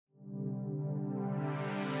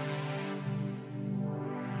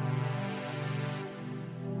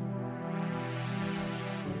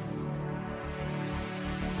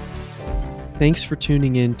Thanks for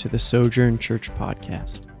tuning in to the Sojourn Church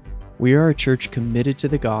podcast. We are a church committed to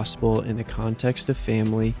the gospel in the context of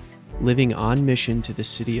family, living on mission to the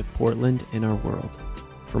city of Portland and our world.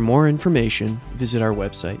 For more information, visit our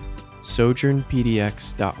website,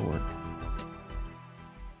 sojournpdx.org.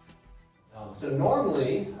 So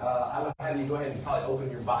normally, I would have you go ahead and probably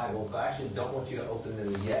open your Bibles, but I actually don't want you to open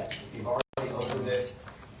them yet. If you've already opened it,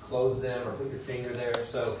 close them or put your finger there.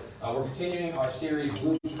 So we're continuing our series,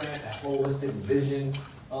 Blueprint, a holistic vision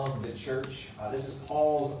of the church. This is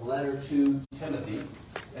Paul's letter to Timothy.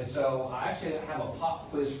 And so I actually have a pop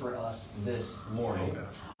quiz for us this morning.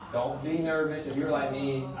 Don't be nervous. If you're like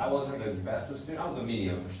me, I wasn't the best of students. I was a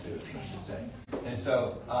mediocre student, I should say. And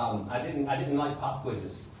so I didn't like pop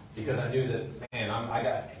quizzes because I knew that, I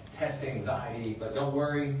got test anxiety. But don't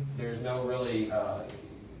worry, there's no really,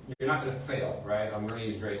 you're not going to fail, right? I'm going to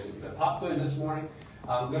use grace with you. The pop quiz this morning,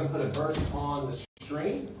 I'm going to put a verse on the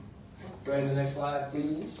screen. Go ahead to the next slide,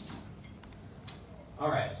 please. All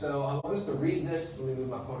right, so I want us to read this. Let me move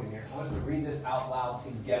my podium here. I want us to read this out loud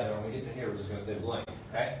together. When we get to here, we're just going to say blank,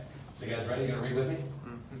 okay? So you guys ready? You going to read with me?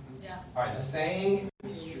 Yeah. All right, the saying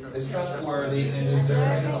is trustworthy and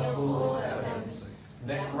deserving of full acceptance,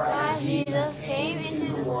 that Christ Jesus came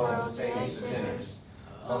into the world to save sinners,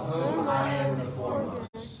 of whom I am the foremost.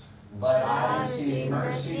 But I receive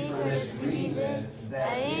mercy for this reason,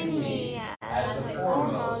 that in me, as the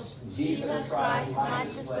foremost, Jesus Christ might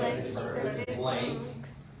display his perfect blank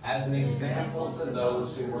as an example to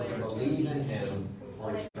those who were to believe in him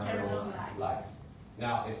for eternal life.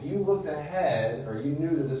 Now, if you looked ahead, or you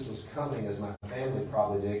knew that this was coming, as my family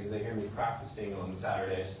probably did, because they hear me practicing on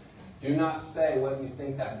Saturdays, do not say what you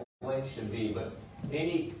think that blank should be, but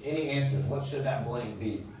any answers, what should that blank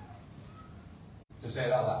be? Just say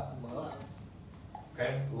it out loud. Love.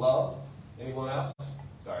 Okay, love. Anyone else?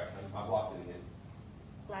 Sorry, I blocked it again.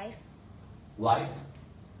 Life. Life.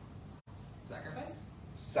 Sacrifice.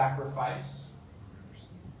 Sacrifice.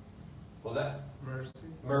 What was that? Mercy.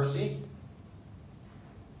 Mercy.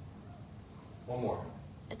 One more.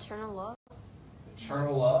 Eternal love.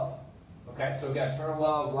 Eternal love. Okay, so we got eternal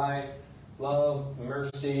love, life, love,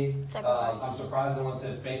 mercy. Sacrifice. I'm surprised no one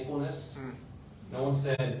said faithfulness. No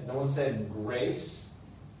one said grace.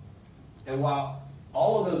 And while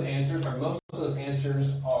all of those answers, or most of those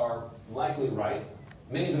answers, are likely right,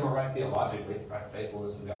 many of them are right theologically, right?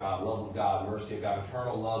 Faithfulness of God, love of God, mercy of God,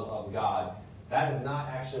 eternal love of God. That is not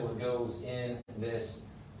actually what goes in this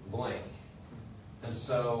blank. And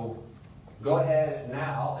so, go ahead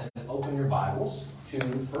now and open your Bibles to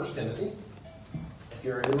 1 Timothy. If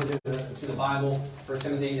you're new to the Bible, 1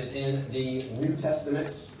 Timothy is in the New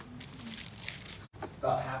Testament,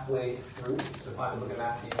 about halfway through. So find the book of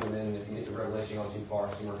Matthew, and then if you get to Revelation, you go too far,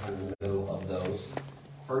 somewhere kind of in the middle of those.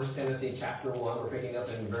 1 Timothy chapter 1, we're picking up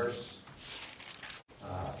in verse,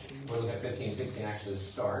 we're looking at 15, 16 actually to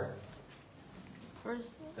start.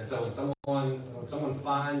 And so when someone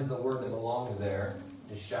finds the word that belongs there,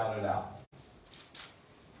 just shout it out.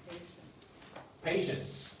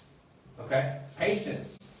 Patience. Okay?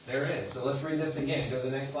 Patience. There it is. So let's read this again. Go to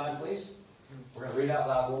the next slide, please. We're going to read it out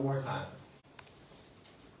loud one more time.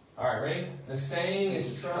 All right, ready? The saying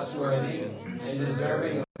is trustworthy and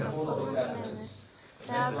deserving of full acceptance,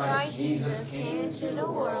 that Christ Jesus came into the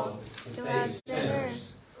world to save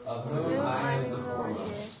sinners, of whom I am the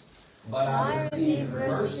foremost. But I receive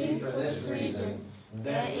mercy for this reason,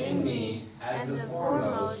 that in me, as the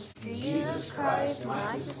foremost, Jesus Christ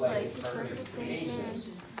might display perfect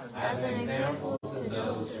patience as an example to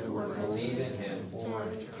those who will believe in him for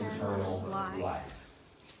eternal life.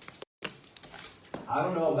 I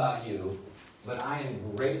don't know about you, but I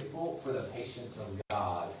am grateful for the patience of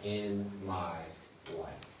God in my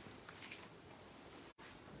life.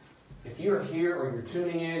 If you're here or you're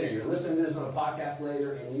tuning in or you're listening to this on a podcast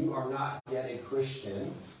later and you are not yet a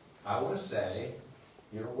Christian, I want to say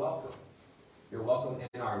you're welcome. You're welcome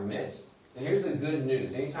in our midst. And here's the good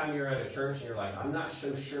news. Anytime you're at a church and you're like, I'm not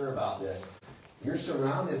so sure about this, you're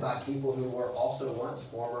surrounded by people who were also once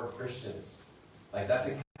former Christians. Like, that's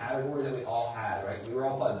a category that we all had, right? We were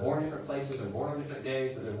all probably born in different places and born on different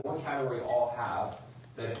days, but there's one category we all have,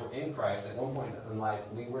 that if we're in Christ, at one point in life,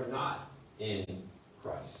 we were not in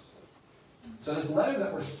Christ. So this letter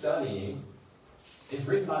that we're studying is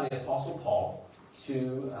written by the Apostle Paul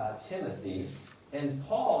to Timothy. And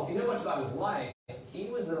Paul, if you know much about his life, he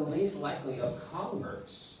was the least likely of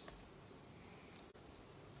converts.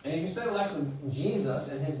 And if you study the life of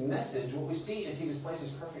Jesus and his message, what we see is he displays his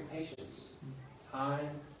perfect patience. Time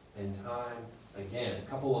and time again. A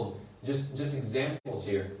couple of just examples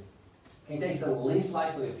here. He takes the least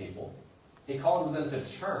likely of people. He causes them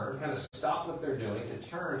to turn, kind of stop what they're doing, to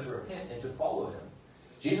turn, to repent, and to follow him.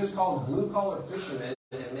 Jesus calls blue-collar fishermen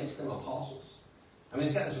and makes them apostles. I mean,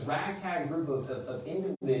 he's got this ragtag group of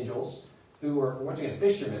individuals who are, once again,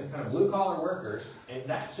 fishermen, kind of blue-collar workers, and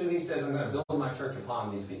that's who he says, I'm going to build my church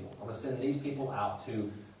upon these people. I'm going to send these people out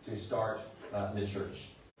to start the church.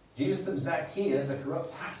 Jesus took Zacchaeus, a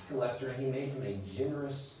corrupt tax collector, and he made him a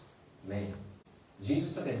generous man.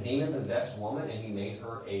 Jesus took a demon-possessed woman, and he made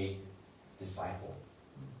her a disciple.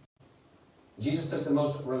 Jesus took the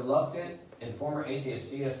most reluctant and former atheist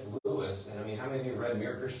C.S. Lewis, and I mean, how many of you have read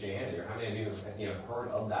Mere Christianity, or how many of you have heard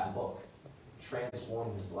of that book?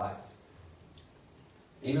 Transformed his life.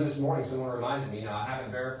 Even this morning, someone reminded me, I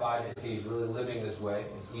haven't verified if he's really living this way.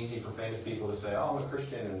 It's easy for famous people to say, I'm a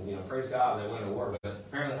Christian, and praise God, and they win an award. But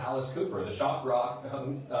apparently Alice Cooper, the shock rock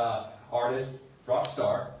artist, rock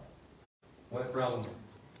star, went from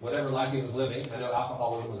whatever life he was living, I know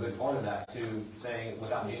alcoholism was a big part of that, to saying,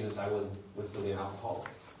 without Jesus, I would still be an alcoholic.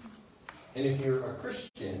 And if you're a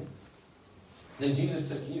Christian, then Jesus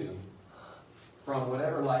took you from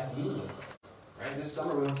whatever life you lived. Right? This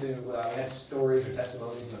summer we went to, we had stories or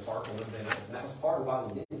testimonies in the park on Wednesday nights, and that was part of why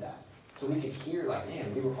we did that. So we could hear,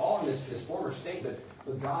 man, we were all in this former state,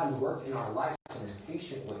 but God worked in our lives and was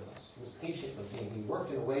patient with us. He was patient with me. He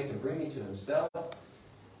worked in a way to bring me to himself,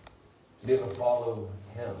 to be able to follow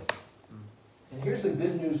him. And here's the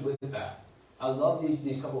good news with that. I love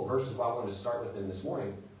these couple of verses why I wanted to start with them this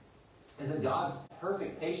morning, is that God's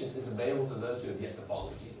perfect patience is available to those who have yet to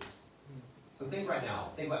follow Jesus. So think right now.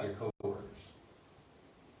 Think about your coworkers.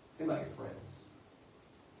 Think about your friends.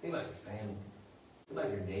 Think about your family. Think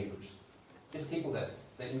about your neighbors. Just people that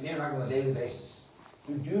you interact with on a daily basis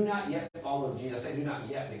who do not yet follow Jesus. I say do not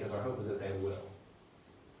yet because our hope is that they will.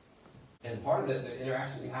 And part of the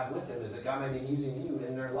interaction we have with them is that God may be using you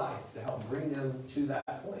in their life to help bring them to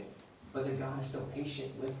that point. But that God is still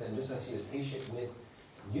patient with them, just as he is patient with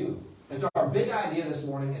you. And so our big idea this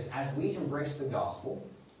morning is as we embrace the gospel,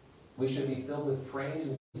 we should be filled with praise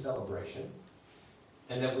and celebration,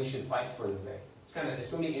 and that we should fight for the faith.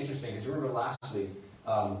 It's going to be interesting, because you remember last week,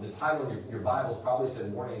 the title of your Bibles probably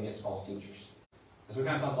said Warning Against False Teachers. As we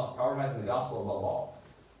kind of talked about prioritizing the gospel above all.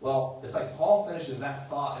 Well, it's like Paul finishes that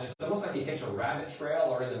thought, and it's almost like he takes a rabbit trail,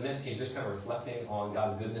 or in the midst, he's just kind of reflecting on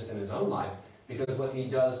God's goodness in his own life. Because what he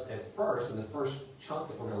does at first, in the first chunk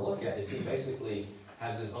that we're going to look at, is he basically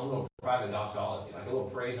has his own little private doxology, like a little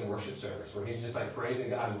praise and worship service, where he's just like praising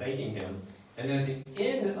God and thanking him. And then at the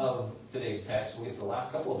end of today's text, we get to the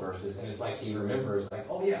last couple of verses, and it's like he remembers, like,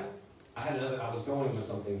 oh yeah, I was going with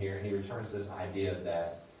something here, and he returns to this idea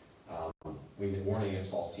that we've been warning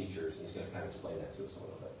against false teachers, and he's going to kind of explain that to us a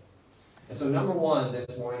little bit. And so number one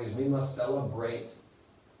this morning is we must celebrate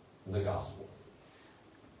the gospel.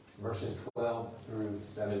 Verses 12 through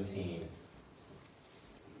 17. It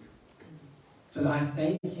says, I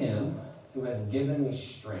thank him who has given me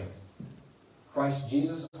strength, Christ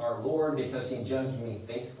Jesus our Lord, because he judged me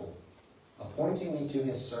faithful, appointing me to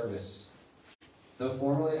his service. Though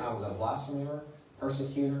formerly I was a blasphemer,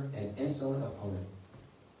 persecutor, and insolent opponent.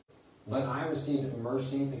 But I received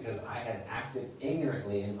mercy because I had acted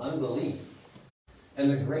ignorantly in unbelief. And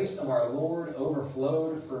the grace of our Lord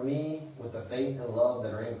overflowed for me with the faith and love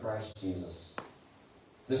that are in Christ Jesus.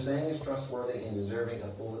 The saying is trustworthy and deserving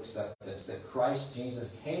of full acceptance, that Christ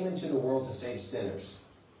Jesus came into the world to save sinners,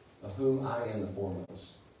 of whom I am the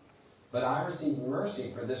foremost. But I received mercy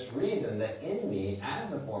for this reason, that in me,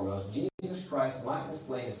 as the foremost, Jesus Christ might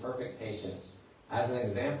display his perfect patience as an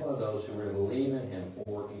example of those who were to believe in him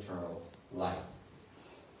for eternal life.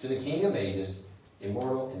 To the King of ages,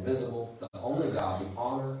 immortal, invisible, the only God, be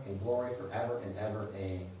honor and glory forever and ever.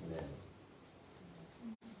 Amen.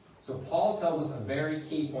 So Paul tells us a very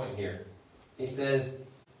key point here. He says,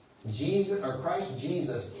 Christ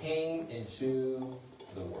Jesus came into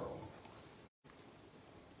the world.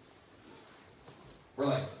 We're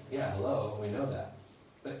like, yeah, hello, we know that.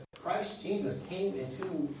 But Christ Jesus came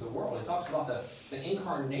into the world. It talks about the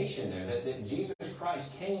incarnation there, that Jesus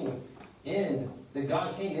Christ came in, that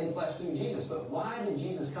God came in flesh through Jesus. But why did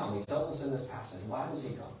Jesus come? He tells us in this passage. Why does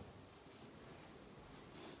he come?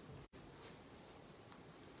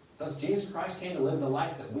 Because Jesus Christ came to live the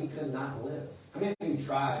life that we could not live. How many of you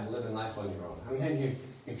tried living life on your own? How many of you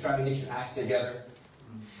you've tried to get your act together?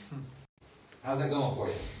 How's that going for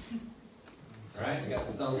you? All right, you got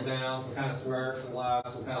some thumbs down, some kind of smirks, some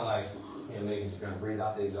laughs, some kind of like, maybe just kind of breathe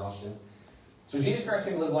out the exhaustion. So Jesus Christ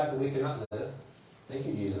came to live life that we could not live. Thank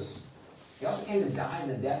you, Jesus. He also came to die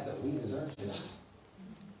the death that we deserve to die.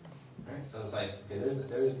 Right? So it's like, okay,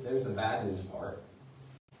 there's the bad news part.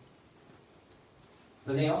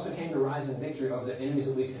 But he also came to rise in victory over the enemies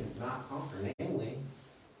that we could not conquer, namely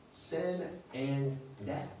sin and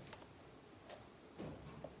death.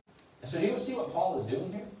 And so do you see what Paul is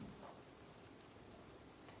doing here?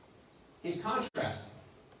 He's contrasting.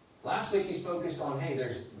 Last week he's focused on, hey,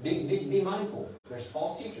 there's be mindful. There's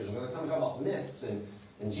false teachers. We're going to come talk about myths and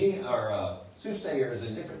soothsayers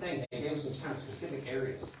and different things. He gave us some kind of specific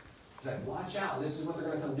areas. He's like, watch out. This is what they're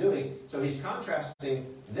going to come doing. So he's contrasting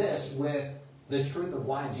this with the truth of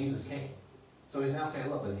why Jesus came. So he's now saying,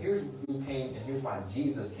 look, and here's who came and here's why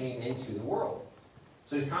Jesus came into the world.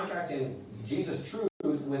 So he's contrasting Jesus' truth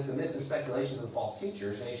with the myths and speculations of false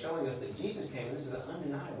teachers, and he's showing us that Jesus came, and this is an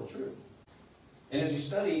undeniable truth. And as you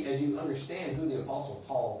study, as you understand who the Apostle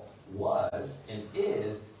Paul was and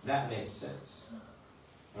is, that makes sense.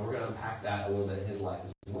 And we're going to unpack that a little bit in his life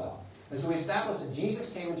as well. And so we establish that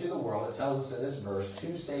Jesus came into the world, it tells us in this verse,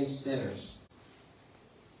 to save sinners.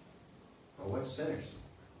 Well, what sinners?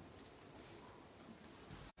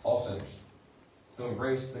 All sinners who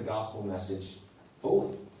embrace the gospel message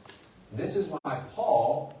fully. This is why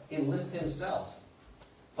Paul enlists himself.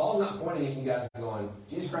 Paul's not pointing at you guys and going,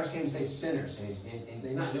 Jesus Christ came to save sinners. And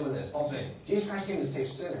he's not doing this. Paul's saying, Jesus Christ came to save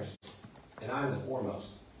sinners. And I'm the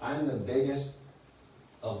foremost. I'm the biggest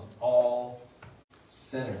of all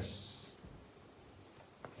sinners.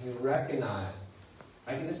 He recognized,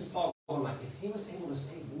 like, this is Paul going like, if he was able to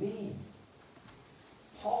save me,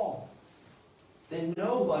 Paul, then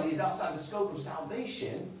nobody is outside the scope of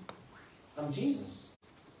salvation of Jesus.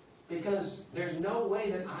 Because there's no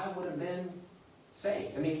way that I would have been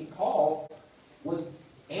saved. I mean, Paul was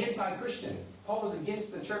anti-Christian. Paul was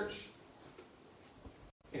against the church.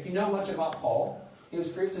 If you know much about Paul, he was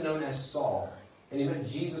previously known as Saul. And he met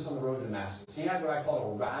Jesus on the road to Damascus. He had what I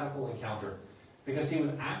call a radical encounter. Because he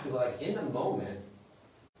was active, like, in the moment,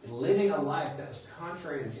 living a life that was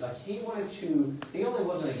contrary to, like, he only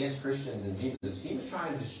wasn't against Christians and Jesus. He was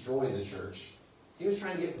trying to destroy the church. He was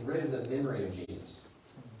trying to get rid of the memory of Jesus.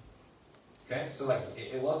 Okay? So, like,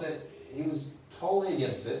 it wasn't, he was totally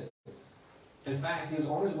against it. In fact, he was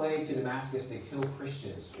on his way to Damascus to kill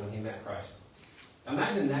Christians when he met Christ.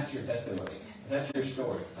 Imagine that's your testimony. That's your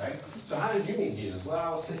story, right? So how did you meet Jesus? Well, I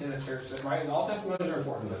was sitting in a church, right? All testimonies are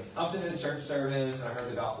important, but I was sitting in a church service, and I heard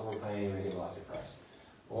the gospel proclaimed, and I gave my life to Christ.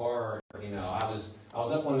 Or, I was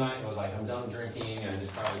up one night, and I was like, I'm done drinking, and I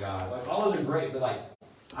just cried to God. Like, all those are great, but, like,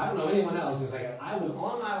 I don't know anyone else who's like, I was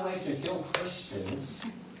on my way to kill Christians,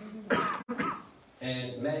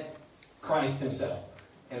 and met Christ himself,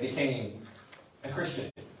 and became a Christian.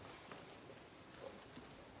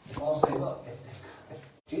 And Paul saying, look, if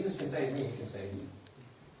Jesus can save me, he can save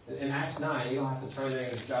you. In Acts 9, you don't have to turn there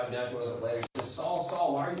and just jot it down if you want to look later. He says, Saul,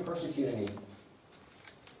 Saul, why are you persecuting me?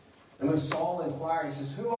 And when Saul inquired, he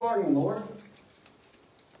says, who are you, Lord?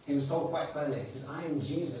 He was told quite plainly, he says, I am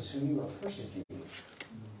Jesus whom you are persecuting.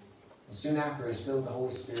 And soon after, he was filled with the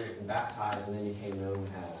Holy Spirit and baptized, and then became known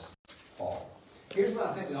as Paul. Here's what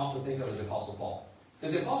I think we often think of as the Apostle Paul.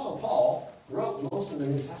 Because the Apostle Paul wrote most of the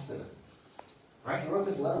New Testament. Right? He wrote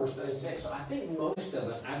this letter we're studying today. So I think most of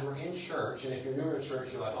us, as we're in church, and if you're newer to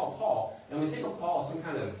church, you're like, oh, Paul. And we think of Paul as some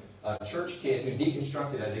kind of church kid who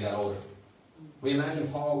deconstructed as he got older. We imagine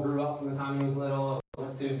Paul grew up from the time he was little,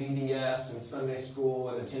 went through VBS and Sunday school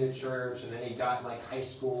and attended church, and then he got like high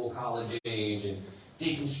school, college age, and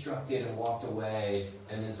deconstructed and walked away,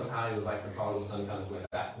 and then somehow he was like the prodigal son found his way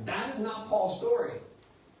back. That is not Paul's story.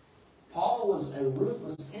 Paul was a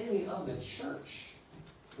ruthless enemy of the church.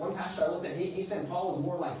 One pastor I looked at, he said Paul was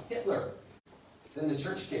more like Hitler than the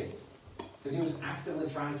church kid. Because he was actively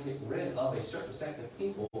trying to get rid of a certain sect of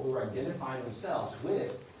people who were identifying themselves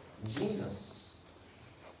with Jesus.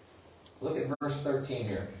 Look at verse 13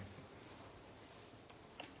 here.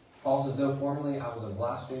 Paul says, though formerly I was a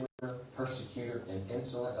blasphemer, persecutor, and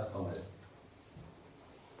insolent opponent,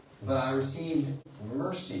 but I received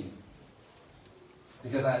mercy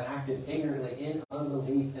because I had acted ignorantly in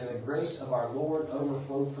unbelief, and the grace of our Lord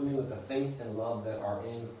overflowed for me with the faith and love that are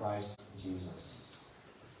in Christ Jesus.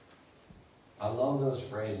 I love those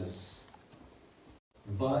phrases.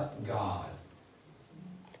 But God,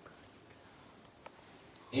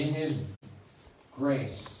 in His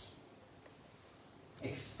grace,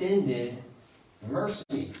 extended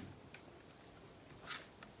mercy.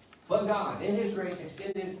 But God, in His grace,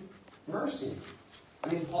 extended mercy. I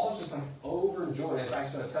mean, Paul's just like overjoyed. In fact,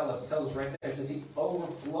 it's going to tell us, it tells us right there, it says he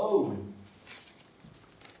overflowed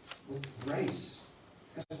with grace.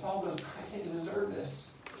 Because Paul goes, I didn't deserve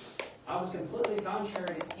this. I was completely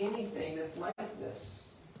contrary to anything that's like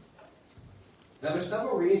this. Now, there's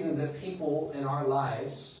several reasons that people in our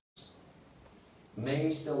lives may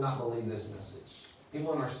still not believe this message.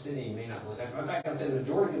 People in our city may not believe. In fact, I'd say the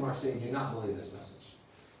majority of people in our city do not believe this message,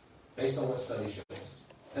 based on what study shows.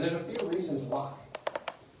 And there's a few reasons why.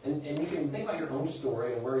 And you can think about your own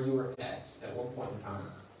story and where you were at one point in time.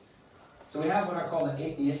 So we have what I call the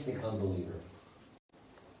atheistic unbeliever.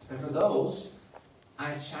 And for those,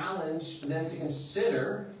 I challenge them to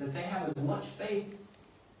consider that they have as much faith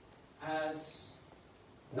as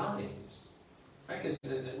non-atheists. Right? Because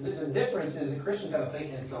the difference is that Christians have a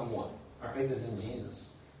faith in someone. Our faith is in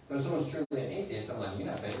Jesus. But if someone's truly an atheist, I'm like, you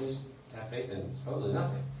have faith. You just have faith in supposedly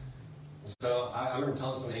nothing. So I remember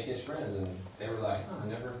telling some atheist friends, and they were like, I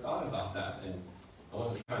never thought about that. And I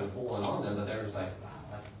wasn't trying to pull one on them, but they were just like,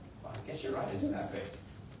 wow, I guess you're right. I do have faith.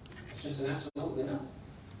 It's just an absolutely nothing.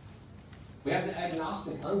 We have the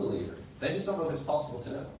agnostic unbeliever. They just don't know if it's possible to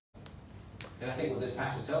know. And I think what this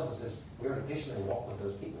passage tells us is we are to patiently walk with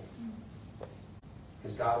those people.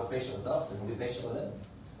 Because God was patient with us, and we'll be patient with them.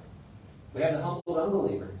 We have the humbled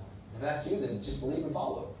unbeliever. If that's you, then just believe and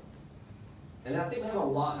follow. And I think we have a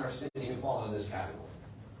lot in our city who fall into this category.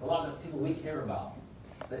 A lot of people we care about.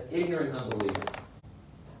 The ignorant unbeliever.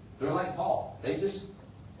 They're like Paul. They just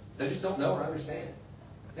don't know or understand.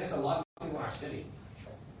 There's a lot of people in our city.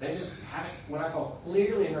 They just haven't, what I call,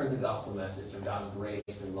 clearly heard the gospel message of God's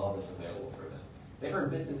grace and love that's available for them. They've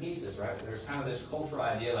heard bits and pieces, right? There's kind of this cultural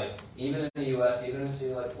idea, like, even in the U.S., even in a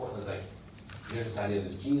city like Portland, it's like, there's this idea of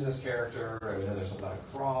this Jesus character, and we know there's something about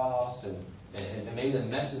a cross, and maybe the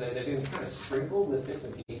message, they've been kind of sprinkled with bits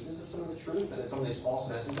and pieces of some of the truth, and then some of these false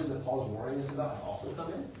messages that Paul's warning us about also come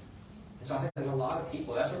in. And so I think there's a lot of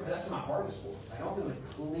people, that's what my heart is for. I want them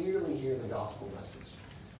to clearly hear the gospel message.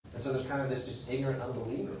 And so there's kind of this just ignorant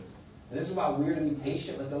unbeliever. And this is why we're to be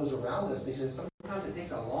patient with those around us, because sometimes it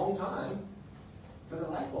takes a long time for the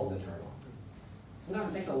light bulb to turn on.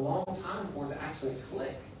 Sometimes it takes a long time for it to actually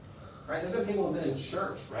click. Right? There's been people who have been in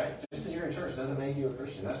church, right? Just because you're in church doesn't make you a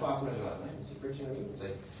Christian. That's why somebody's like, man, is he preaching to me? It's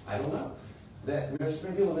like, I don't know. There's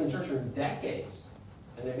been people who have been in church for decades,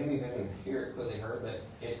 and they maybe didn't hear it clearly heard, but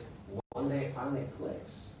one day it finally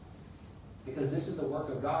clicks. Because this is the work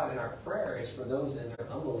of God, and our prayer is for those in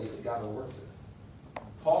their unbelief that God will work through them.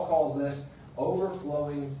 Paul calls this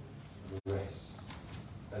overflowing grace.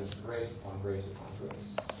 That is grace upon grace upon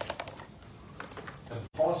grace. And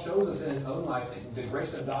Paul shows us in his own life that the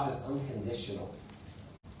grace of God is unconditional.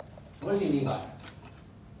 What does he mean by that?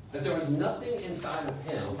 That there was nothing inside of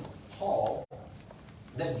him, Paul,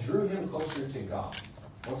 that drew him closer to God.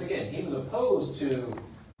 Once again, he was opposed to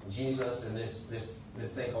Jesus and this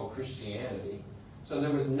thing called Christianity. So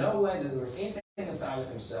there was no way that there was anything inside of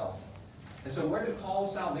himself. And so where did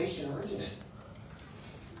Paul's salvation originate?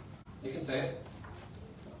 You can say it.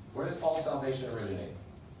 Where does Paul's salvation originate?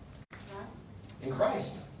 In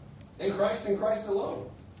Christ. In Christ and Christ alone.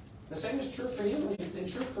 The same is true for you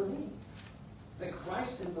and true for me. That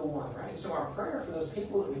Christ is the one, right? So our prayer for those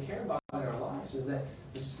people that we care about in our lives is that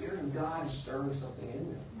the Spirit of God is stirring something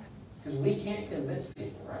in them. Because we can't convince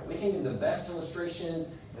people, right? We can give the best illustrations,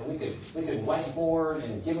 and we could whiteboard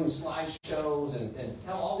and give them slideshows and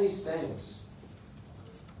tell all these things.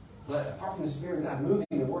 But apart from the Spirit of God moving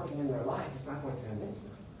and working in their life, it's not going to convince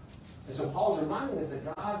them. And so Paul's reminding us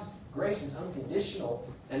that God's grace is unconditional,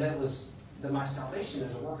 and that my salvation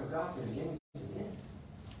is a work of God from beginning to the end.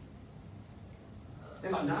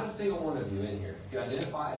 Think about not a single one of you in here, if you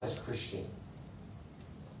identify as Christian,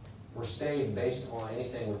 we're saved based on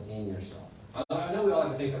anything within yourself. I know we all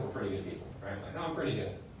have to think that we're pretty good people, right? Like, I'm pretty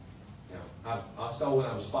good. You know, I stole when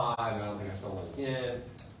I was 5, and I don't think I stole one again,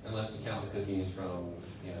 unless you count the cookies from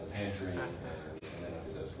the pantry, and then I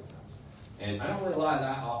do those sometimes. And I don't really lie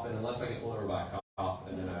that often unless I get pulled over by a cop,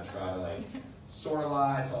 and then I try to sort of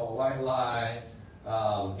lie, tell a white lie.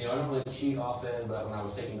 I don't really cheat often, but when I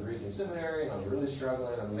was taking Greek in seminary and I was really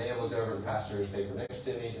struggling, I may have looked over at the pastor's paper next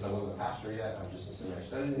to me because I wasn't a pastor yet. I was just in seminary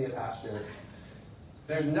studying to be a pastor.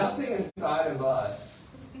 There's nothing inside of us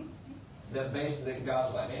that God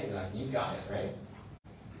was like, man, you got it, right?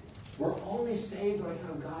 We're only saved on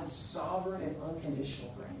account of God's sovereign and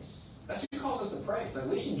unconditional grace. That's what calls us to pray. So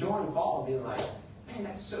we should join Paul being like, man,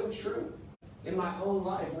 that's so true. In my own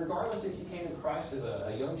life, regardless if you came to Christ as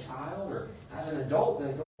a young child or as an adult,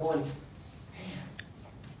 then going, man,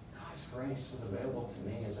 God's grace was available to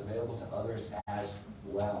me, it's available to others as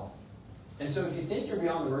well. And so if you think you're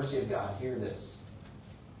beyond the mercy of God, hear this.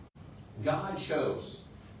 God chose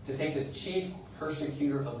to take the chief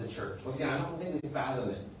persecutor of the church. Once again, I don't think we fathom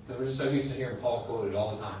it, because we're just so used to hearing Paul quoted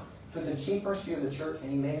all the time. Took the chief persecutor of the church,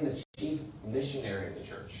 and he made him the chief missionary of the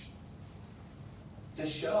church. To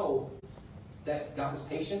show that God is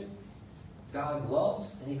patient, God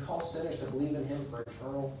loves, and he calls sinners to believe in him for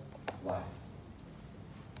eternal life.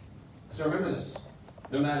 So remember this.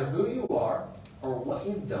 No matter who you are or what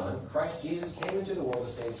you've done, Christ Jesus came into the world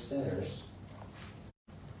to save sinners,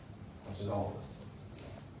 which is all of us.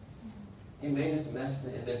 He made this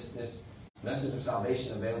message of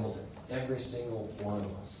salvation available to every single one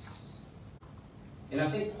of us. And I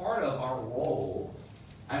think part of our role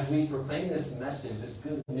as we proclaim this message, this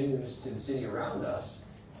good news to the city around us,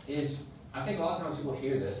 is, I think a lot of times people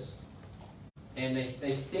hear this, and they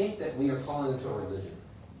think that we are calling them to a religion,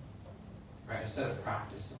 right, instead of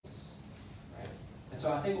practices. Right? And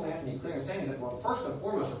so I think what we have to be clear in saying is that, well, first and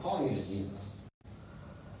foremost, we're calling you to Jesus.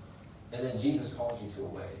 And then Jesus calls you to a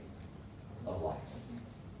way of life.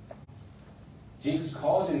 Jesus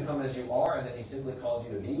calls you to come as you are, and then he simply calls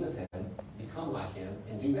you to be with him, become like him,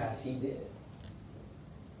 and do as he did.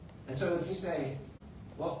 And so if you say,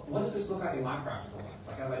 well, what does this look like in my practical life?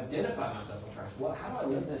 Like, I've identified myself in Christ. Well, how do I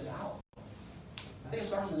live this out? I think it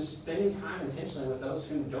starts with just spending time intentionally with those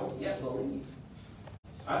who don't yet believe.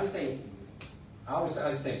 I always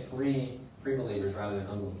say pre-believers rather than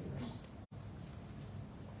unbelievers.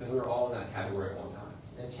 Because we were all in that category at one time.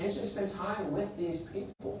 Intentionally spend time with these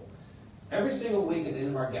people. Every single week at the end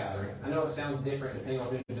of our gathering, I know it sounds different depending on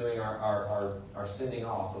who's doing our sending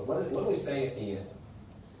off, but what do we say at the end?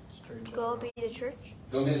 Go be the church.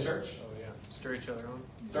 Go be the church? Oh, yeah. Stir each other on.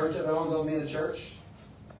 Stir each other on, go be the church.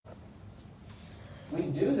 We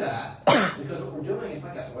do that because what we're doing is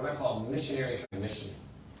like what I call missionary commission.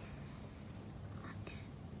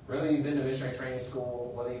 Whether you've been to missionary training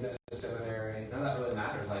school, whether you've been to seminary, none of that really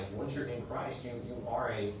matters. Like, once you're in Christ, you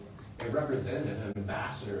are a representative, an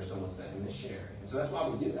ambassador, someone said, a missionary. And so that's why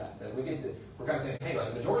we do that. We're kind of saying, hey, like,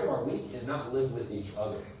 the majority of our week is not lived with each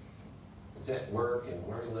other. It's at work and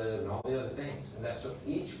where we live and all the other things. And so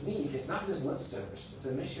each week, it's not just lip service. It's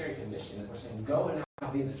a missionary commission that we're saying, go and now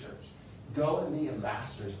be the church. Go and be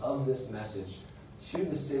ambassadors of this message to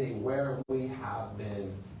the city where we have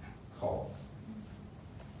been called.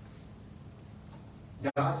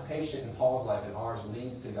 God's patience in Paul's life and ours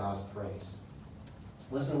leads to God's praise.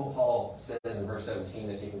 Listen to what Paul says in verse 17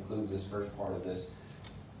 as he concludes this first part of this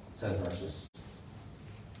set of verses.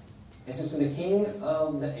 It says, "To the King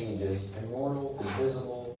of the ages, immortal,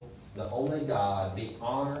 invisible, the only God, be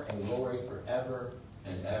honor and glory forever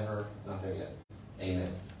and ever." Not there yet.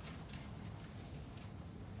 Amen.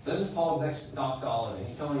 This is Paul's next doxology.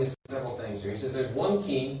 He's telling us several things here. He says there's one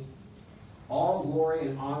king. All glory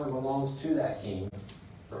and honor belongs to that king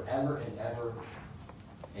forever and ever.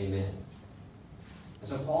 Amen. And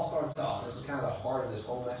so Paul starts off, this is kind of the heart of this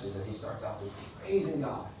whole message, that he starts off with praising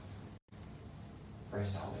God for his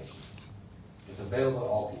salvation. It's available to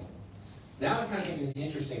all people. Now it kind of takes an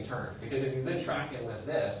interesting turn, because if you've been tracking with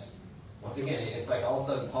this, once again, it's like all of a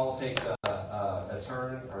sudden Paul takes a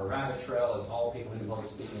turn, or a rabbit trail, as all people who do public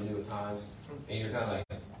speaking do at times, and you're kind of like,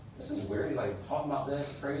 this is weird. He's like talking about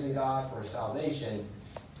this, praising God for his salvation,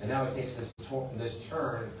 and now he takes this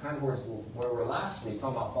turn kind of towards where we were last week,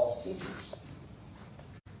 talking about false teachers.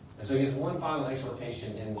 And so he gives one final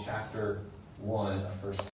exhortation in chapter 1 of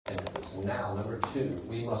 1 Timothy. So now, number 2,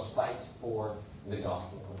 we must fight for the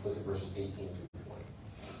gospel. Let's look at verses 18 through 20.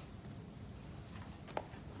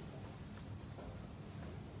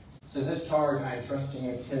 It says, "This charge I entrust to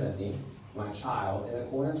you, Timothy, my child, in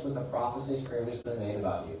accordance with the prophecies previously made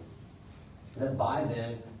about you, that by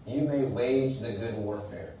them you may wage the good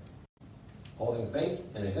warfare, holding faith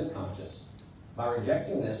and a good conscience. By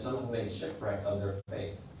rejecting this, some have made shipwreck of their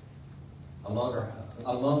faith,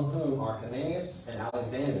 among whom are Hymenaeus and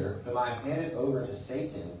Alexander, whom I have handed over to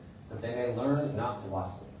Satan, that they may learn not to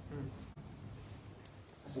blaspheme."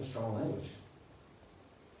 That's some strong language.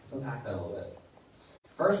 Let's unpack that a little bit.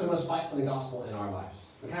 First, we must fight for the gospel in our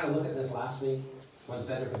lives. We kind of looked at this last week when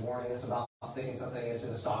Cedric was warning us about sticking something into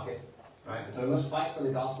the socket. Right? And so we must fight for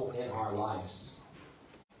the gospel in our lives.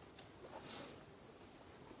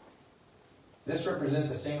 This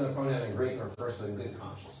represents a singular pronoun in Greek, refers to a good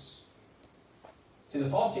conscience. See, the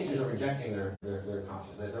false teachers are rejecting their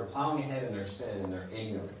conscience. They're plowing ahead in their sin and their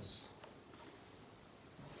ignorance.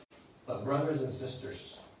 But brothers and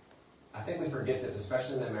sisters, I think we forget this,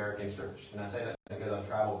 especially in the American church. And I say that because I've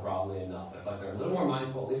traveled broadly enough. I feel like they're a little more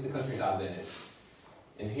mindful, at least the countries I've been in.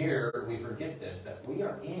 And here, we forget this, that we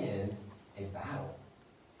are in a battle.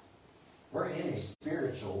 We're in a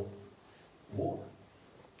spiritual war.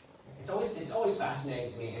 It's always fascinating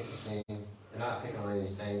to me, interesting. And not picking on any of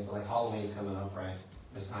these things, but like Halloween's coming up, right?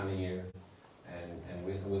 This time of year. And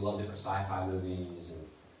we love different sci-fi movies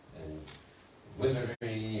and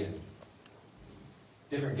wizardry and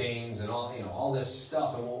different games and all this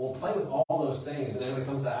stuff. And we'll play with all those things, but then when it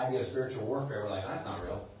comes to the idea of spiritual warfare, we're like, that's not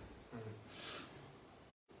real.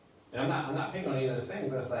 And I'm not picking on any of those things,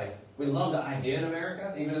 but it's like, we love the idea in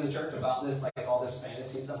America, even in the church, about this, like all this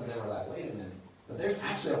fantasy stuff, and then we're like, wait a minute. But there's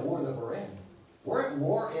actually a war that we're in. We're at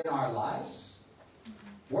war in our lives.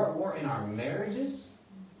 We're at war in our marriages.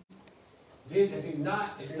 If you're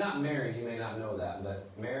not married, you may not know that, but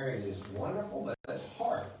marriage is wonderful, but it's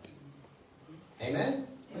hard. Amen?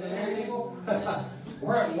 Married people?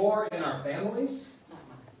 We're at war in our families.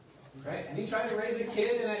 Right? Have you tried to raise a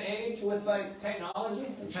kid in an age with like technology?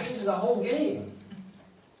 It changes the whole game.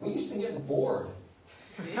 We used to get bored.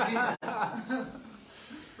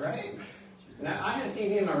 Right? Now, I had a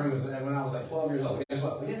TV in my room when I was like 12 years old. Guess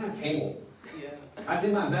what? We didn't have cable. I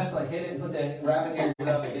did my best to like hit it and put the rabbit ears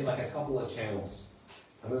up and get like a couple of channels.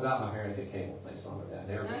 I moved out, my parents had cable. Thanks, Mom and Dad.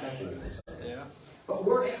 They were protecting me from something. Yeah. But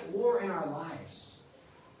we're at war in our lives.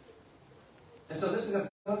 And so this is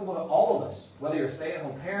applicable to all of us. Whether you're a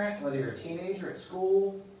stay-at-home parent, whether you're a teenager at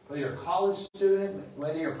school, whether you're a college student,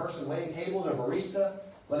 whether you're a person waiting tables or barista,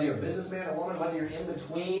 whether you're a businessman or woman, whether you're in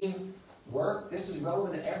between work, this is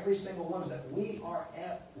relevant to every single one of us, that we are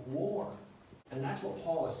at war. And that's what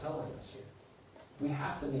Paul is telling us here. We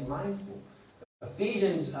have to be mindful.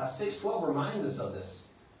 Ephesians 6:12 reminds us of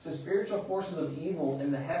this. It says, spiritual forces of evil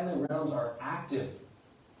in the heavenly realms are active.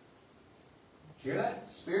 Did you hear that?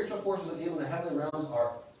 Spiritual forces of evil in the heavenly realms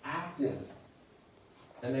are active.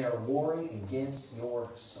 And they are warring against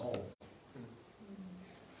your soul.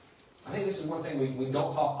 I think this is one thing we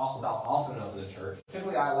don't talk about often enough in the church.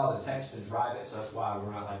 Typically, I allow the text to drive it, so that's why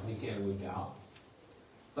we're not like week in and week out.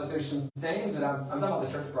 But there's some things that I'm talking about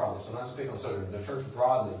the church broadly, so I'm not speaking on the church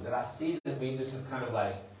broadly, that I see that we just have kind of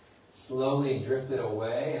like slowly drifted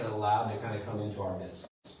away and allowed to kind of come into our midst.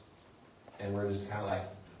 And we're just kind of like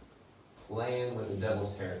playing with the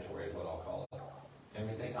devil's territory is what I'll call it. And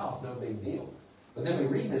we think, oh, it's no big deal. But then we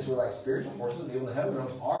read this, we're like, spiritual forces of evil in the heavenly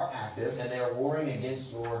realms are active, and they are warring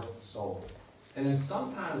against your soul. And then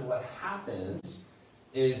sometimes what happens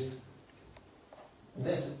is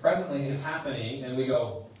this presently is happening, and we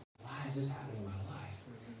go, why is this happening in my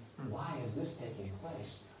life? Why is this taking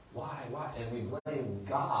place? Why? And we blame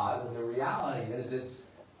God, when the reality is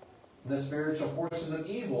it's the spiritual forces of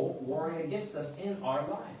evil warring against us in our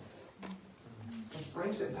life. Which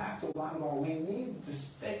brings it back to why we need to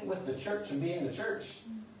stick with the church and be in the church.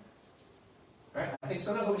 Right? I think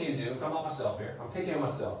sometimes what we need to do, I'm talking about myself here, I'm picking on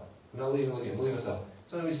myself. I'm not leaving with you, I'm leaving myself.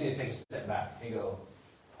 Sometimes we just need to take a step back and go,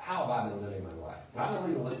 how have I been living my life? Not in a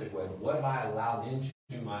legalistic way, but what have I allowed into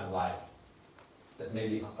my life that may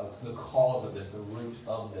be the cause of this, the root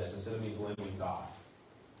of this, instead of me blaming God?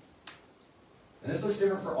 And this looks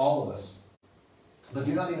different for all of us. But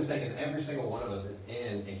do not be mistaken, every single one of us is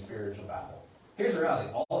in a spiritual battle. Here's the reality.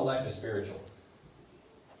 All of life is spiritual.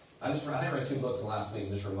 I think I read 2 books in the last week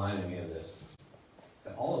just reminding me of this.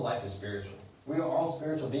 That all of life is spiritual. We are all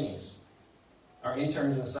spiritual beings. Our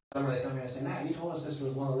interns in the summer, they come here and say, Matt, you told us this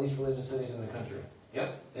was one of the least religious cities in the country.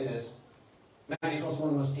 Yep, it is. Matt, you told us one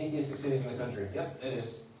of the most atheistic cities in the country. Yep, it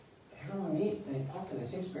is. Everyone we meet, they talk to them, they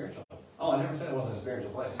seem spiritual. Oh, I never said it wasn't a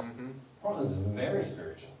spiritual place. Portland's very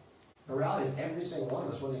spiritual. The reality is every single one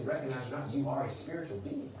of us, whether you recognize it or not, you are a spiritual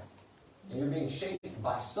being. And you're being shaped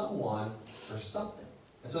by someone or something.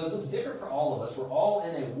 And so this looks different for all of us. We're all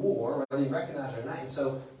in a war, whether you recognize it or not. And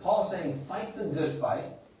so Paul is saying, fight the good fight.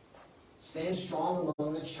 Stand strong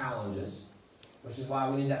among the challenges, which is why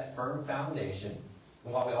we need that firm foundation,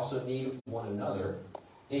 and why we also need one another.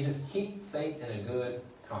 And he says, keep faith and a good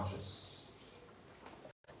conscience.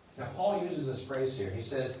 Now, Paul uses this phrase here. He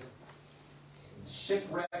says,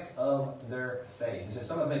 shipwreck of their faith. He says,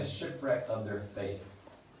 some have made a shipwreck of their faith.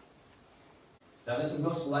 Now, this is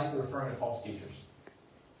most likely referring to false teachers.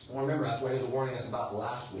 Well, remember, that's what he was warning us about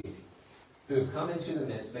last week. Who have come into the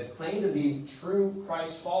midst. They've claimed to be true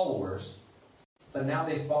Christ followers, but now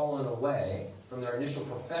they've fallen away from their initial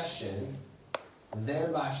profession,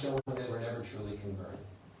 thereby showing they were never truly converted.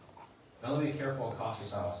 Now, let me be careful and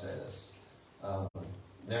cautious how I say this.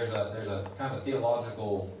 There's a kind of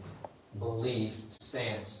theological belief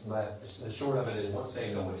stance, but the short of it is once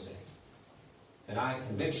saved, always saved. And I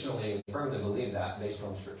convictionally and firmly believe that based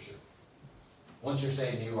on Scripture. Once you're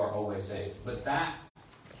saved, you are always saved. But that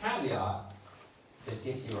caveat is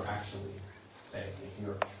if you are actually saved, if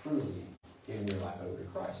you are truly giving your life over to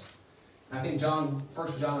Christ. And I think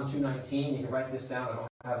 1 John 2:19, you can write this down. I don't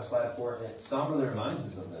have a slide for it. It somberly reminds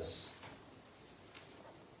us of this.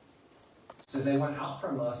 It says, they went out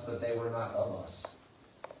from us, but they were not of us.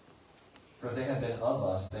 For if they had been of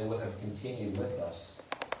us, they would have continued with us.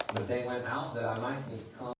 But they went out that I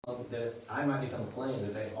might become plain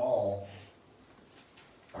that they all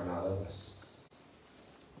are not of us.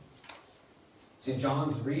 See,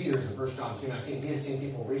 John's readers in 1 John 2:19, he had seen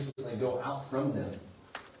people recently go out from them.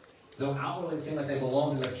 Though outwardly it seemed like they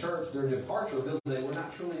belonged to the church, their departure revealed that they were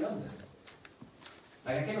not truly of them.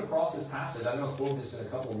 Like I came across this passage, I know I quoted this in a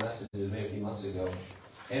couple of messages maybe a few months ago,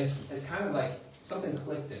 and it's kind of like something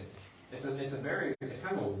clicked in. It's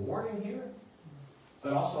kind of a warning here,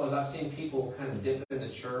 but also as I've seen people kind of dip into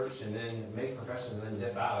church and then make professions and then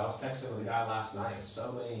dip out. I was texting with a guy last night.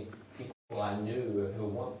 So many people I knew who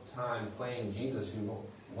at one time claimed Jesus who don't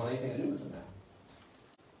want anything to do with him now.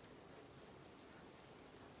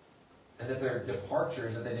 And that their departure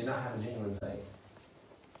is that they did not have a genuine faith.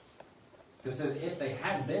 Because if they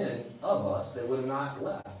had been of us, they would have not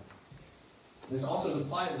left. This also is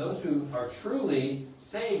applied to those who are truly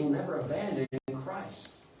saved will never abandon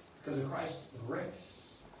Christ because of Christ's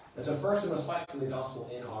grace. And so first we must fight for the gospel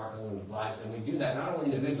in our own lives. And we do that not only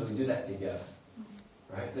individually, we do that together.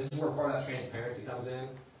 Right? This is where part of that transparency comes in.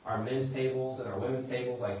 Our men's tables and our women's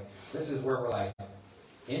tables, like this is where we're like,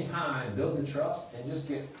 in time, build the trust and just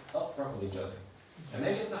get up front with each other. And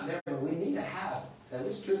maybe it's not there, but we need to have at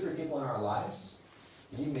least 2 or 3 people in our lives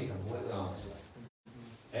you can be completely honest with.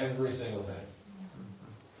 Every single thing.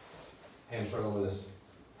 Hey, I'm struggling with this.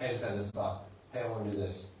 Hey, I just had this thought. Hey, I want to do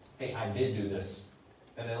this. Hey, I did do this.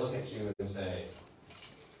 And they look at you and say,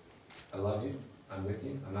 I love you. I'm with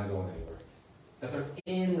you. I'm not going anywhere. That they're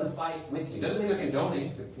in the fight with you. Doesn't mean they're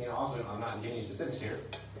condoning. Also, I'm not giving you specifics here.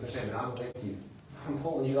 But they're saying, but I'm with you. I'm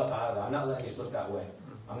pulling you up out of that. I'm not letting you slip that way.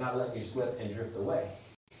 I'm not letting you slip and drift away.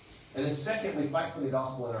 And then second, we fight for the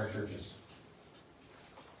gospel in our churches.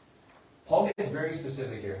 Paul gets very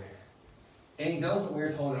specific here. And he does what we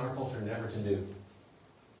are told in our culture never to do.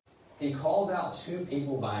 He calls out 2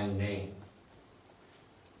 people by name.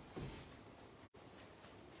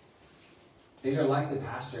 These are likely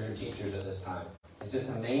pastors or teachers at this time. It says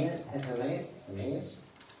Hymenaeus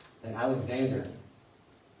and Alexander.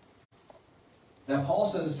 Now Paul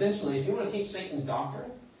says essentially, if you want to teach Satan's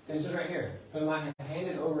doctrine, this is right here, whom I have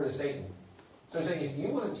handed over to Satan. So he's saying, if you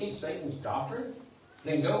want to teach Satan's doctrine,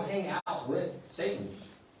 then go hang out with Satan.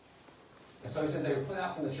 And so he says they were put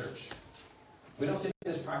out from the church. We don't see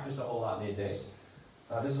this practice a whole lot these days.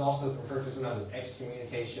 This is also referred to sometimes as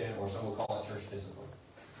excommunication, or some will call it church discipline.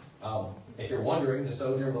 If you're wondering, does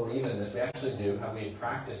Sojourn believe in this? We actually do. How we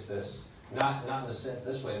practice this, not in the sense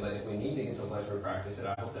this way, but if we need to get to a place where we practice it,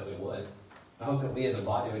 I hope that we would. I hope that we as a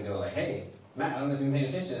body would go like, hey, Matt, I don't know if you've been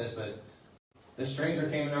paying attention to this, but this stranger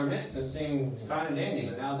came in our midst and seemed fine and dandy,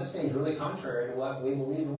 but now this seems really contrary to what we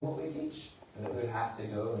believe and what we teach. And that we would have to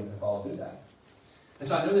go and follow through that. And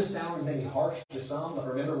so I know this sounds maybe harsh to some, but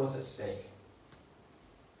remember what's at stake.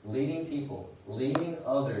 Leading people, leading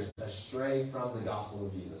others astray from the gospel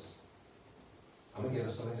of Jesus. I'm going to give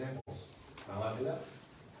us some examples. Am I allowed to do that?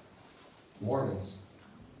 Mormons.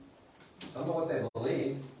 Some of what they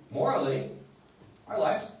believe, morally, our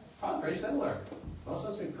life's probably pretty similar. Most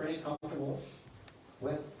of us would be pretty comfortable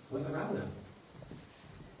with around them.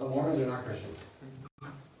 But Mormons are not Christians.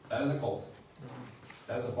 That is a cult.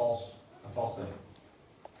 That is a false thing.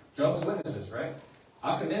 Jehovah's Witnesses, right?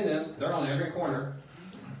 I'll commend them. They're on every corner,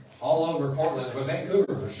 all over Portland, but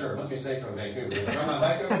Vancouver for sure. Must be safer in Vancouver. If I ride my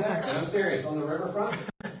bike over there, and I'm serious, on the riverfront,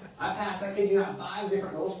 I pass, I kid you not, 5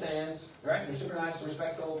 different little stands, right? They're super nice and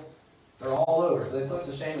respectful. They're all over. So they put us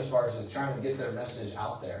to shame as far as just trying to get their message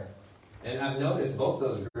out there. And I've noticed both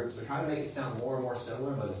those groups are trying to make it sound more and more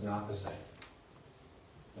similar, but it's not the same.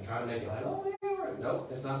 They're trying to make it like, oh, yeah, right. Nope,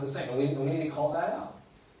 it's not the same. And we need to call that out.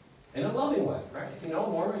 In a loving way, right? If you know a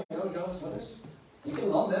Mormon, you know Jehovah's Witness, you can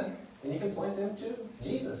love them, and you can point them to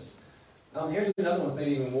Jesus. Here's another one that's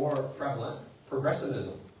maybe even more prevalent,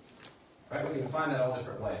 progressivism. Right? We can find that all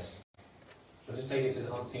different ways. So just take it to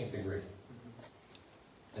the umpteenth degree.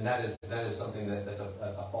 And that is something that's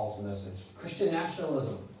a false message. Christian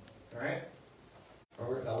nationalism. All right?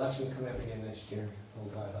 Elections coming up again next year. Oh,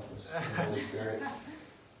 God, help us. Holy Spirit.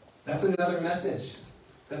 That's another message.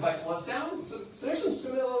 It's like, well, it sounds, so there's some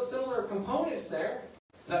similar components there.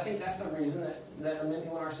 But I think that's the reason that many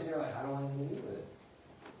people in our city are like, I don't want anything to do with it.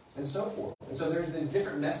 And so forth. And so there's these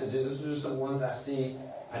different messages. This is just some ones I see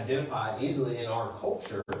identified easily in our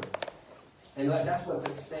culture. And that's what's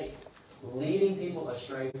at stake. Leading people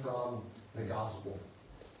astray from the gospel.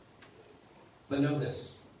 But know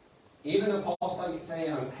this. Even though Paul's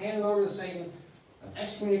saying, I'm handing over to Satan, I'm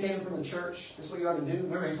excommunicating from the church, this is what you ought to do.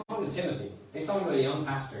 Remember, he's talking to Timothy. He's talking to a young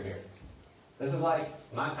pastor here. This is like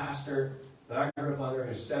my pastor that I grew up under,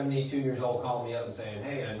 who's 72 years old, calling me up and saying,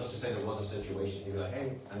 hey, and let's just say there was a situation. He'd be like,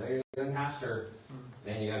 hey, I know you're a young pastor,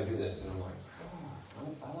 man, you got to do this. And I'm like,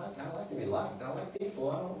 I like to be liked. I like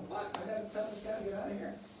people. I got to tell this guy to get out of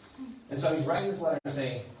here. And so he's writing this letter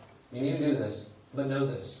saying, you need to do this. But know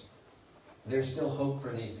this, there's still hope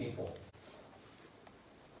for these people.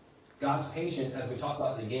 God's patience, as we talked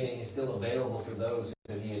about at the beginning, is still available for those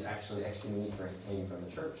that he is actually excommunicating from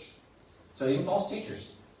the church. So even false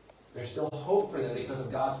teachers, there's still hope for them because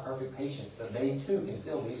of God's perfect patience, that they too can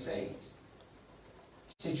still be saved.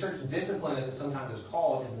 See, church discipline, as it sometimes is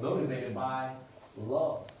called, is motivated by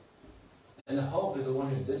love. And the hope is the one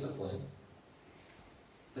who's disciplined,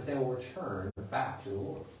 that they will return back to the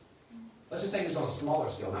Lord. Let's just take this on a smaller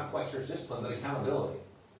scale, not quite church discipline, but accountability.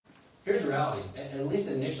 Here's the reality. At least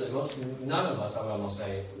initially, none of us, I would almost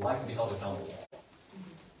say, like to be held accountable.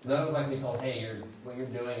 None of us like to be told, hey, what you're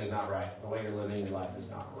doing is not right. The way you're living your life is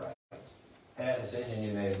not right. Hey, that decision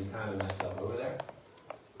you made, you kind of messed up over there.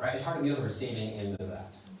 Right? It's hard to be on the receiving end of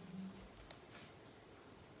that.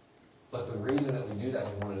 But the reason that we do that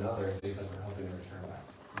with one another is because we're hoping to return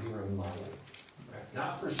back. Be reminded. Right?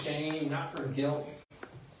 Not for shame, not for guilt,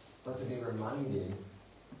 but to be reminded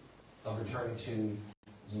of returning to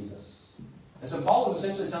Jesus. And so Paul was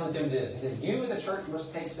essentially telling Timothy this. He said, you in the church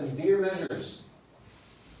must take severe measures.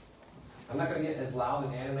 I'm not going to get as loud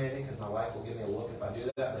and animated because my wife will give me a look if I do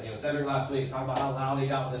that. But Cedric last week talked about how loud he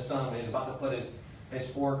got with his son when he was about to put his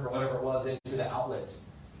fork or whatever it was into the outlet.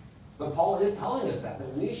 But Paul is telling us that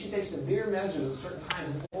we should take severe measures at certain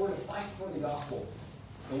times in order to fight for the gospel.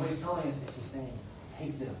 And what he's telling us is he's saying,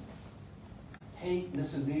 take them. Take the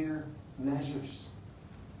severe measures.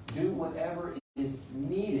 Do whatever is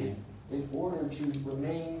needed in order to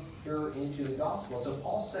remain pure into the gospel. And so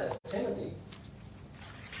Paul says, Timothy,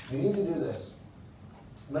 you need to do this.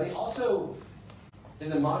 But he also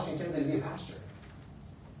is admonishing Timothy to be a pastor.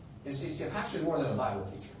 You see, a pastor is more than a Bible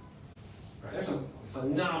teacher. Right? There's some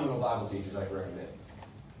phenomenal Bible teachers I recommend.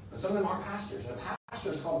 But some of them aren't pastors. And a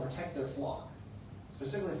pastor is called to protect their flock,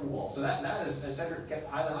 specifically from wolves. So that is, as Cedric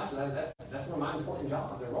kept highlighting last time, that's one of my important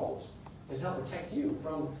jobs, their roles, is to help protect you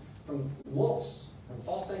from wolves, from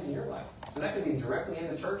false things in your life. So that could be directly in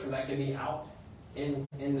the church, or that could be out in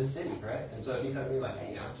the city, right? And so if you come to me like,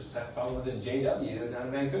 hey, I was just talking with this JW down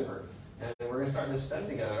in Vancouver, and we're going to start this study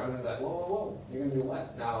together, I'm going to be like, whoa, you're going to do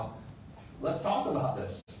what? Now, let's talk about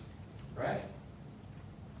this, right?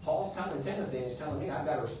 Paul's telling Timothy, and he's telling me, I've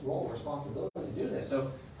got a role of responsibility to do this.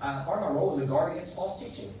 So part of my role is to guard against false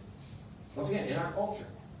teaching. Once again, in our culture,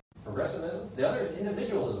 progressivism. The other is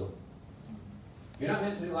individualism. You're not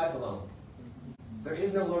meant to do life alone. There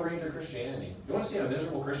is no Lone Ranger Christianity. You want to see a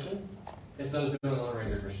miserable Christian? It's those who are doing Lone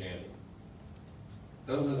Ranger Christianity.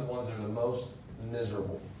 Those are the ones that are the most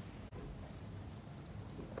miserable.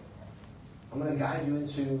 I'm going to guide you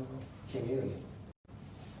into community.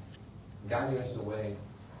 Guide you into the way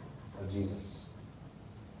of Jesus.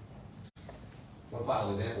 One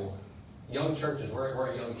final example. Young churches.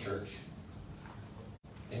 We're a young church.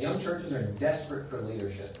 And young churches are desperate for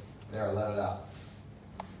leadership. They are let it out.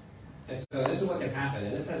 And so this is what can happen.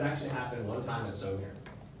 And this has actually happened one time at Sojourn.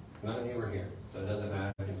 None of you were here, so it doesn't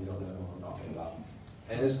matter because you don't know who I'm talking about.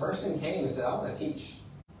 And this person came and said, I want to teach.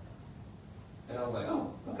 And I was like,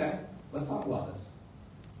 oh, okay, let's talk about this.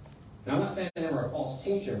 Now, I'm not saying they were a false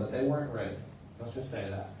teacher, but they weren't ready. Let's just say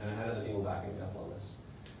that. And I had other people backing me up on this.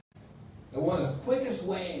 And one of the quickest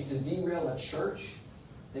ways to derail a church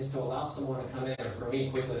is to allow someone to come in, or for me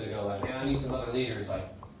quickly to go like, man, I need some other leaders. Like,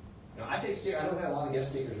 I take serious. I know we've had a lot of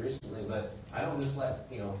guest speakers recently, but I don't just let,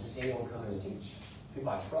 just anyone come in and teach. People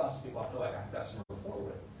I trust, people I feel like I've got some rapport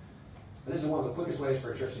with. But this is one of the quickest ways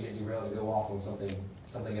for a church to get derailed, to go off on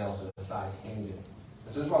something else, a side tangent.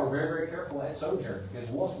 And so this is why we're very, very careful at Sojourn, because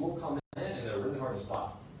wolves will come in and they're really hard to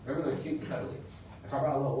spot. Remember, they're cute and cuddly. If I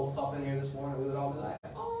brought a little wolf pup in here this morning, we would all be like,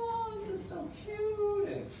 oh, this is so cute.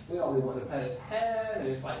 And we'd all be wanting to pet its head, and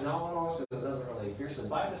it's like gnawing on us because it doesn't really fiercely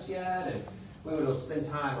bite us yet. And we would spend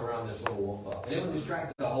time around this little wolf pup. And it would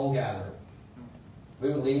distract the whole gathering. We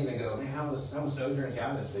would leave and go, man, how was Sojourn's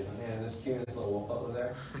gathering this week? Man, this cutest little wolf pup was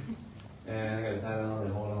there. And I got to pet him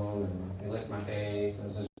and hold on, and he licked my face,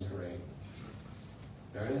 and it was just great.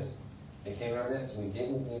 There it is. It came in our midst, and we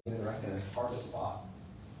didn't even recognize it. Hard to spot.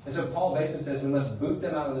 And so Paul basically says we must boot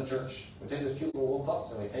them out of the church. We take those cute little wolf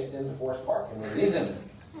pups and we take them to Forest Park and we leave them.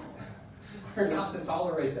 We're not to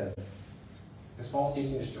tolerate them. Because false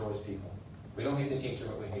teaching destroys people. We don't hate the teacher,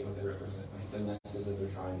 but we hate what they represent. We hate the messages that they're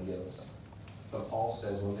trying to give us. But Paul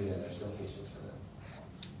says, once again, there's still patience for them.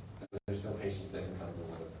 There's still patience that can come to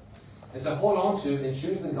the Lord. And so hold on to and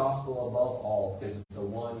choose the gospel above all, because it's the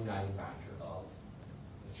one uniting factor of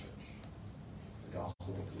the church. The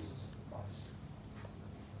gospel of Jesus Christ.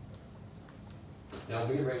 Now, as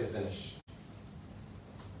we get ready to finish,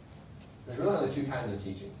 there's really only two kinds of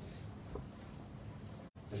teaching.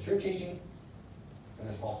 There's true teaching, and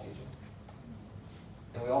there's false teaching.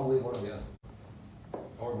 And we all believe one or the other.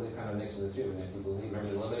 Or believe kind of a mix of the two. And if you believe,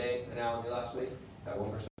 remember the lemonade analogy last week? That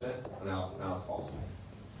 1%? Now it's false.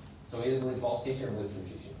 So we either believe false teaching or believe true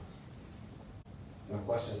teaching. And the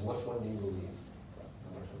question is, which one do you believe?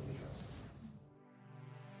 And which one do you trust?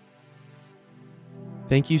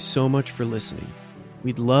 Thank you so much for listening.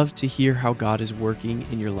 We'd love to hear how God is working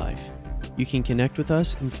in your life. You can connect with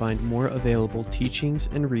us and find more available teachings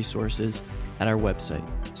and resources at our website,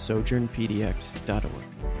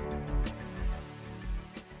 sojournpdx.org.